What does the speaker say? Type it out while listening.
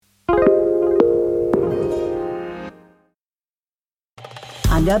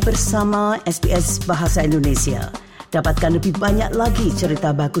Anda bersama SBS Bahasa Indonesia. Dapatkan lebih banyak lagi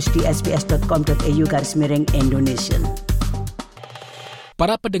cerita bagus di sbs.com.au/Indonesian.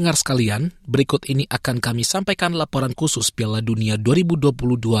 Para pendengar sekalian, berikut ini akan kami sampaikan laporan khusus Piala Dunia 2022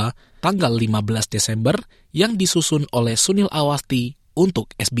 tanggal 15 Desember yang disusun oleh Sunil Awasti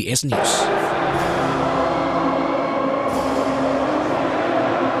untuk SBS News.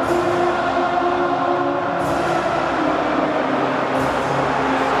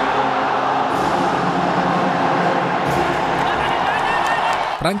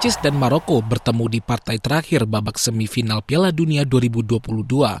 Prancis dan Maroko bertemu di partai terakhir babak semifinal Piala Dunia 2022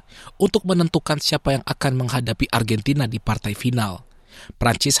 untuk menentukan siapa yang akan menghadapi Argentina di partai final.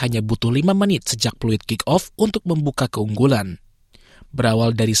 Prancis hanya butuh 5 menit sejak peluit kick-off untuk membuka keunggulan.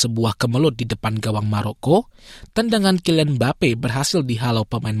 Berawal dari sebuah kemelut di depan gawang Maroko, tendangan Kylian Mbappe berhasil dihalau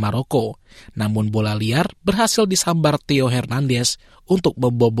pemain Maroko, namun bola liar berhasil disambar Theo Hernandez untuk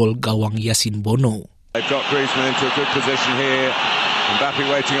membobol gawang Yacine Bono. They've got Griezmann into a good position here. Mbappe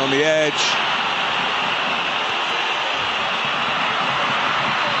waiting on the edge.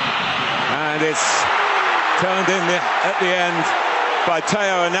 And it's turned in at the end by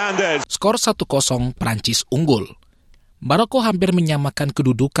Theo Hernandez. Skor 1-0 Prancis unggul. Maroko hampir menyamakan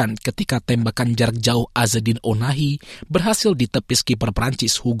kedudukan ketika tembakan jarak jauh Azzedine Ounahi berhasil ditepis kiper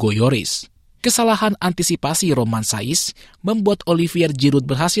Prancis Hugo Lloris. Kesalahan antisipasi Romain Saiss membuat Olivier Giroud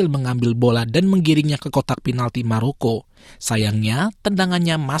berhasil mengambil bola dan menggiringnya ke kotak penalti Maroko. Sayangnya,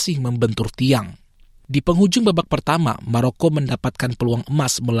 tendangannya masih membentur tiang. Di penghujung babak pertama, Maroko mendapatkan peluang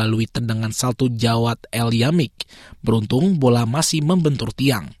emas melalui tendangan salto Jawad El Yamik. Beruntung, bola masih membentur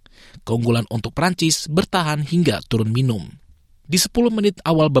tiang. Keunggulan untuk Prancis bertahan hingga turun minum. Di 10 menit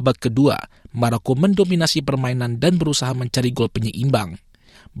awal babak kedua, Maroko mendominasi permainan dan berusaha mencari gol penyeimbang.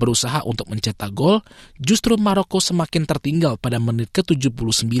 Berusaha untuk mencetak gol, justru Maroko semakin tertinggal pada menit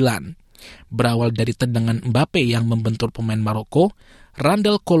ke-79. Berawal dari tendangan Mbappe yang membentur pemain Maroko,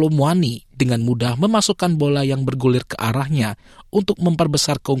 Randal Kolo Muani dengan mudah memasukkan bola yang bergulir ke arahnya untuk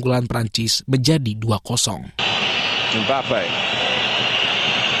memperbesar keunggulan Prancis menjadi 2-0. Mbappe.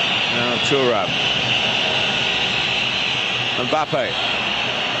 Now Thuram. Mbappe.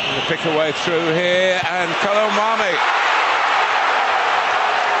 Going to pick a way through here and Kolo Muani.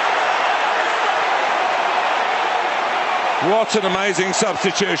 What an amazing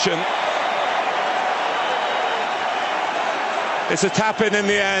substitution. It's a tap-in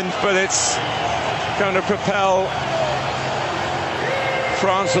the end, but it's going to propel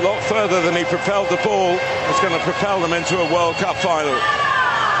France a lot further than he propelled the ball. It's going to propel them into a World Cup final.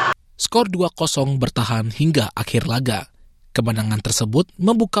 Skor 2-0 bertahan hingga akhir laga. Kemenangan tersebut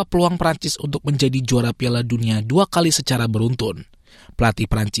membuka peluang Prancis untuk menjadi juara Piala Dunia 2 kali secara beruntun. Pelatih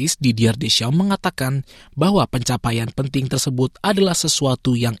Prancis Didier Deschamps mengatakan bahwa pencapaian penting tersebut adalah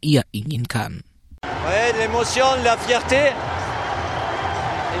sesuatu yang ia inginkan. Ouais, l'émotion, la fierté.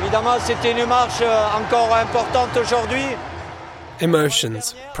 Évidemment, c'était une marche encore importante aujourd'hui.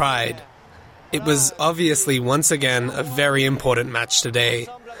 Emotions, pride. It was obviously once again a very important match today.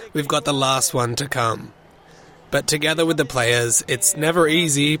 We've got the last one to come. But together with the players, it's never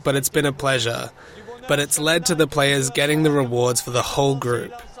easy, but it's been a pleasure. But it's led to the players getting the rewards for the whole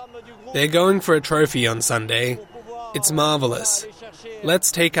group. They're going for a trophy on Sunday. It's marvelous.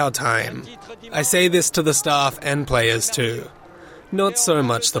 Let's take our time. I say this to the staff and players too. Not so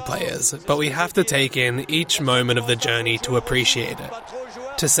much the players, but we have to take in each moment of the journey to appreciate it,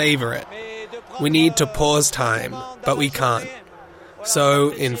 to savor it. We need to pause time, but we can't.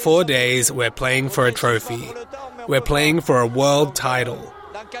 So, in 4 days, we're playing for a trophy. We're playing for a world title.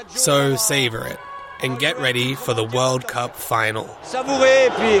 So, savor it. And get ready for the World Cup final. Savourer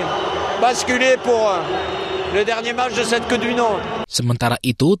et puis basculer pour le dernier match de cette Coupe du Monde. Sementara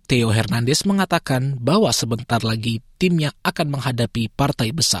itu, Theo Hernandez mengatakan bahwa sebentar lagi timnya akan menghadapi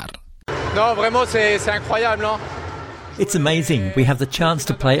partai besar. Non, vraiment c'est incroyable, non? It's amazing. We have the chance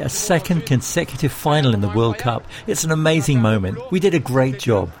to play a second consecutive final in the World Cup. It's an amazing moment. We did a great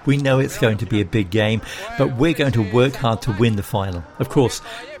job. We know it's going to be a big game, but we're going to work hard to win the final. Of course,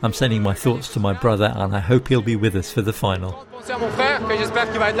 I'm sending my thoughts to my brother and I hope he'll be with us for the final.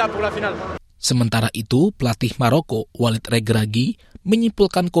 Sementara itu, pelatih Maroko, Walid Regragui,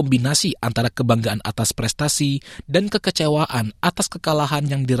 menyimpulkan kombinasi antara kebanggaan atas prestasi dan kekecewaan atas kekalahan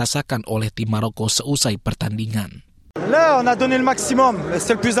yang dirasakan oleh tim Maroko seusai pertandingan. Là, on a donné le maximum,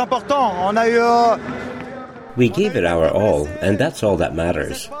 c'est le plus important. On a eu We gave it our all, and that's all that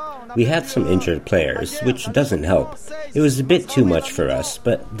matters. We had some injured players, which doesn't help. It was a bit too much for us,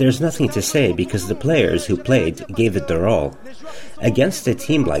 but there's nothing to say because the players who played gave it their all. Against a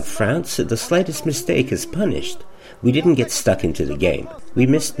team like France, the slightest mistake is punished. We didn't get stuck into the game. We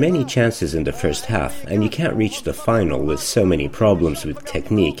missed many chances in the first half, and you can't reach the final with so many problems with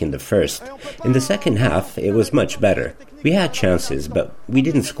technique in the first. In the second half, it was much better. We had chances, but we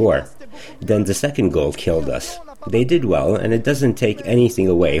didn't score. Then the second goal killed us. They did well, and it doesn't take anything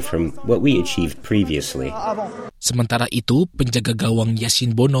away from what we achieved previously. Sementara itu, penjaga gawang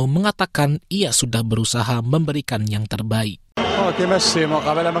Yasin Bono mengatakan ia sudah berusaha memberikan yang terbaik.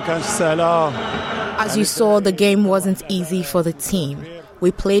 As you saw, the game wasn't easy for the team.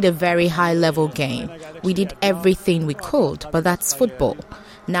 We played a very high-level game. We did everything we could, but that's football.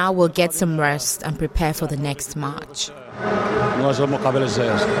 Now we'll get some rest and prepare for the next match.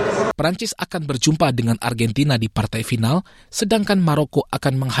 Prancis akan berjumpa dengan Argentina di partai final, sedangkan Maroko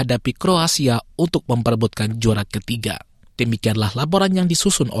akan menghadapi Kroasia untuk memperebutkan juara ketiga. Demikianlah laporan yang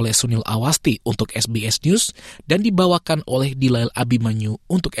disusun oleh Sunil Awasti untuk SBS News dan dibawakan oleh Dilail Abimanyu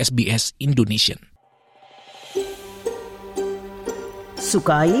untuk SBS Indonesia.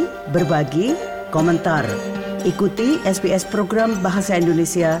 Sukai, berbagi, komentar. Ikuti SBS program Bahasa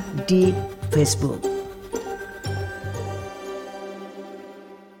Indonesia di Facebook.